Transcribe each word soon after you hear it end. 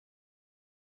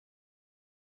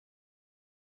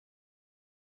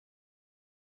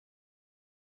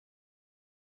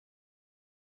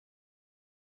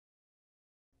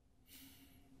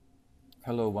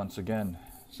Hello once again.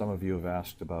 Some of you have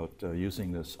asked about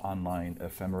using this online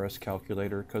ephemeris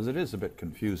calculator because it is a bit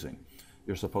confusing.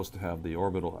 You're supposed to have the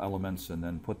orbital elements and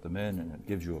then put them in and it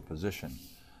gives you a position.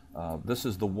 This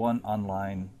is the one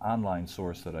online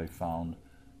source that I found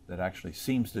that actually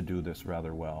seems to do this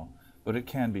rather well, but it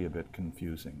can be a bit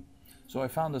confusing. So I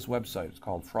found this website. It's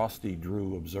called Frosty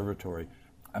Drew Observatory.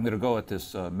 I'm going to go at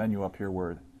this menu up here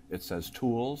where it says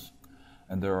Tools.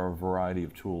 And there are a variety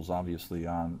of tools, obviously,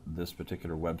 on this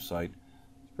particular website.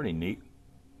 It's pretty neat.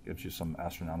 Gives you some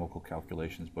astronomical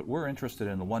calculations. But we're interested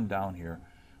in the one down here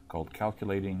called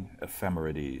Calculating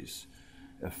Ephemerides.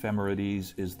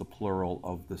 Ephemerides is the plural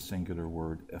of the singular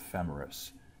word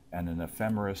ephemeris. And an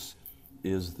ephemeris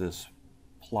is this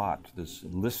plot, this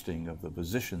listing of the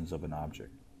positions of an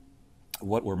object.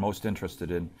 What we're most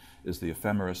interested in is the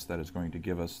ephemeris that is going to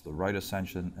give us the right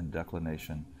ascension and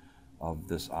declination of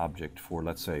this object for,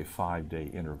 let's say,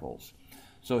 5-day intervals.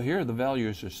 So here are the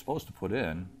values you're supposed to put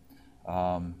in.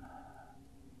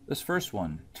 This first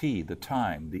one, t, the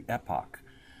time, the epoch,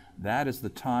 that is the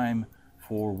time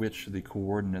for which the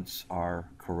coordinates are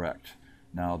correct.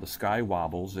 Now the sky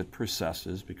wobbles, it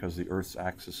precesses because the Earth's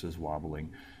axis is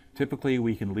wobbling. Typically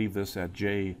we can leave this at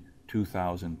J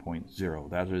 2000.0.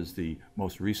 That is the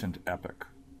most recent epoch.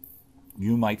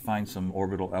 You might find some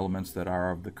orbital elements that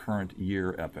are of the current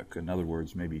year epoch, in other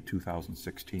words, maybe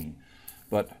 2016.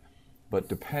 But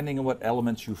depending on what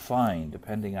elements you find,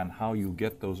 depending on how you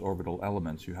get those orbital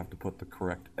elements, you have to put the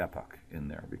correct epoch in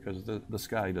there because the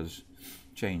sky does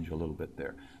change a little bit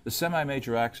there. The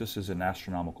semi-major axis is in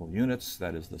astronomical units,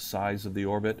 that is the size of the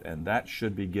orbit, and that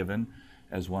should be given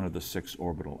as one of the 6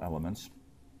 orbital elements.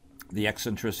 The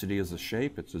eccentricity is the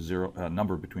shape, it's a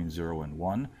number between 0 and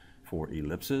 1 for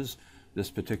ellipses. This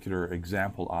particular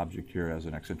example object here has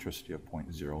an eccentricity of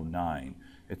 0.09.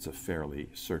 It's a fairly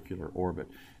circular orbit.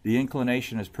 The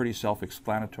inclination is pretty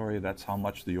self-explanatory. That's how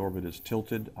much the orbit is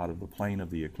tilted out of the plane of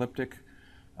the ecliptic.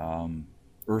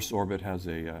 Earth's orbit has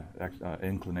an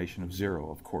inclination of 0,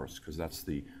 of course, because that's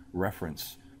the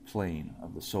reference plane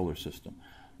of the solar system.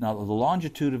 Now, the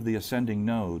longitude of the ascending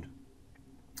node,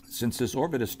 since this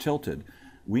orbit is tilted,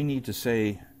 we need to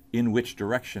say in which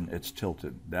direction it's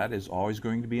tilted. That is always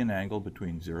going to be an angle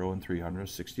between 0 and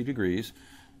 360 degrees.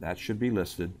 That should be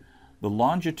listed. The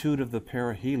longitude of the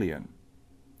perihelion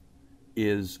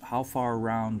is how far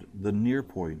around the near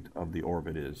point of the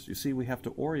orbit is. You see, we have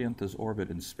to orient this orbit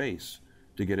in space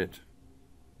to get it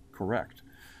correct.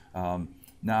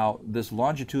 Now, this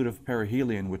longitude of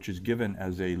perihelion, which is given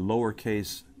as a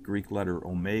lowercase Greek letter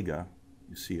omega,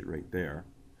 you see it right there.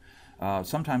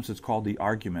 Sometimes it's called the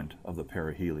argument of the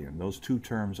perihelion. Those two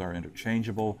terms are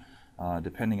interchangeable.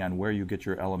 Depending on where you get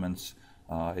your elements,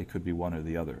 it could be one or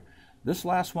the other. This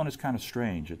last one is kind of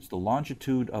strange. It's the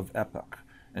longitude of epoch.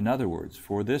 In other words,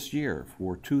 for this year,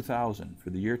 for 2000, for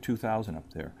the year 2000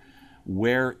 up there,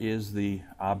 where is the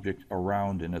object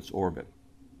around in its orbit?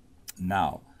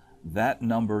 Now, that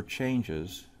number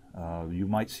changes. You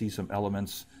might see some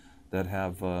elements that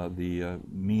have the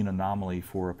mean anomaly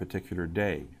for a particular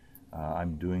day.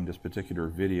 I'm doing this particular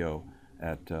video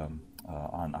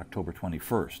on October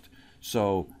 21st.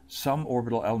 So some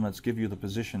orbital elements give you the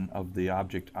position of the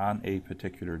object on a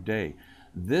particular day.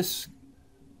 This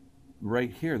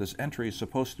right here, this entry is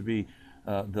supposed to be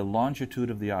the longitude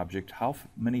of the object, how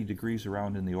many degrees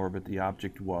around in the orbit the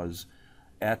object was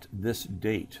at this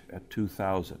date, at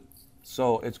 2000.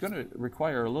 So it's going to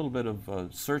require a little bit of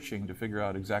searching to figure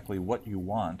out exactly what you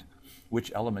want, which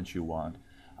elements you want.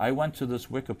 I went to this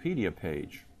Wikipedia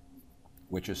page,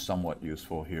 which is somewhat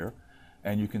useful here,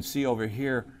 and you can see over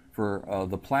here for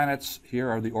the planets, here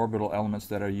are the orbital elements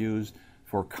that are used.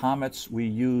 For comets, we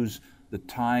use the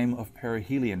time of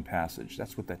perihelion passage.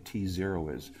 That's what that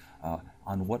T0 is.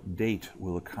 On what date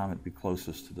will a comet be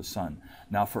closest to the sun?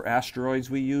 Now for asteroids,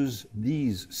 we use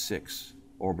these 6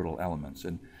 orbital elements.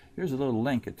 And here's a little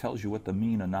link. It tells you what the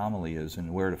mean anomaly is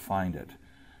and where to find it.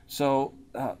 So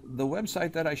the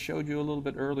website that I showed you a little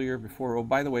bit earlier before, oh,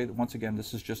 by the way, once again,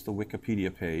 this is just the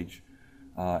Wikipedia page.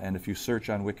 And if you search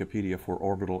on Wikipedia for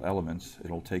orbital elements,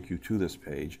 it'll take you to this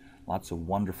page. Lots of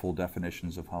wonderful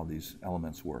definitions of how these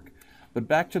elements work. But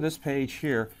back to this page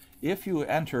here, if you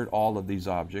entered all of these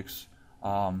objects,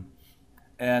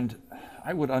 and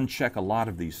I would uncheck a lot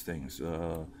of these things,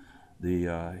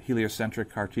 the heliocentric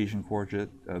Cartesian coordinate,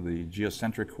 the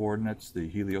geocentric coordinates, the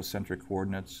heliocentric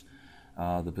coordinates,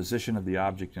 the position of the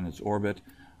object in its orbit,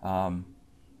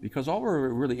 because all we're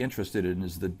really interested in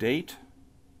is the date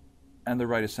and the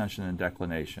right ascension and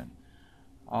declination.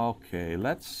 Okay,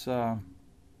 let's do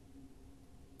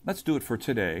it for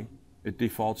today. It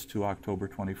defaults to October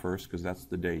 21st because that's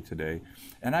the day today.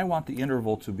 And I want the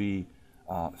interval to be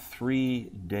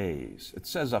 3 days. It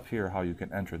says up here how you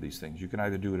can enter these things. You can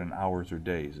either do it in hours or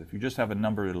days. If you just have a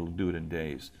number, it'll do it in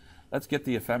days. Let's get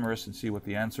the ephemeris and see what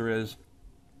the answer is.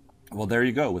 Well, there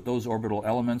you go. With those orbital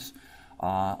elements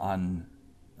on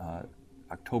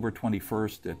October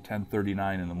 21st at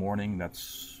 10:39 in the morning,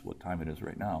 that's what time it is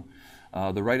right now,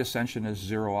 the right ascension is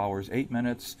 0 hours 8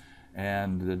 minutes,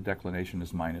 and the declination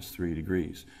is -3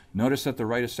 degrees. Notice that the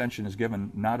right ascension is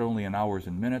given not only in hours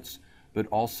and minutes, but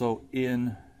also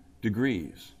in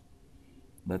degrees.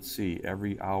 Let's see,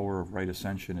 every hour of right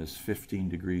ascension is 15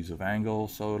 degrees of angle,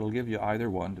 so it'll give you either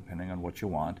one, depending on what you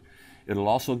want. It'll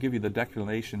also give you the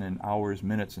declination in hours,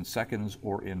 minutes, and seconds,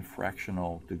 or in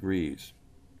fractional degrees.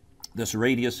 This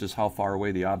radius is how far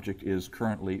away the object is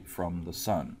currently from the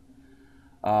sun.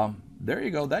 There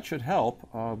you go, that should help.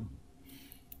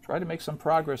 Try to make some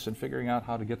progress in figuring out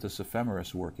how to get this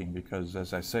ephemeris working, because,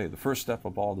 as I say, the first step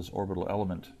of all this orbital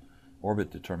element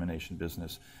orbit determination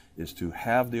business is to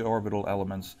have the orbital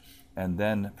elements and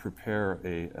then prepare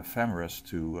a ephemeris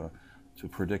to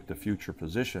predict the future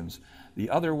positions. The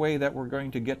other way that we're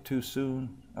going to get to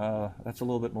soon, that's a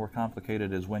little bit more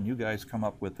complicated, is when you guys come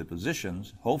up with the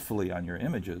positions, hopefully on your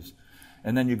images,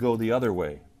 and then you go the other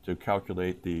way to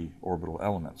calculate the orbital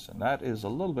elements. And that is a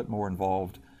little bit more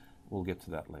involved. We'll get to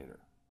that later.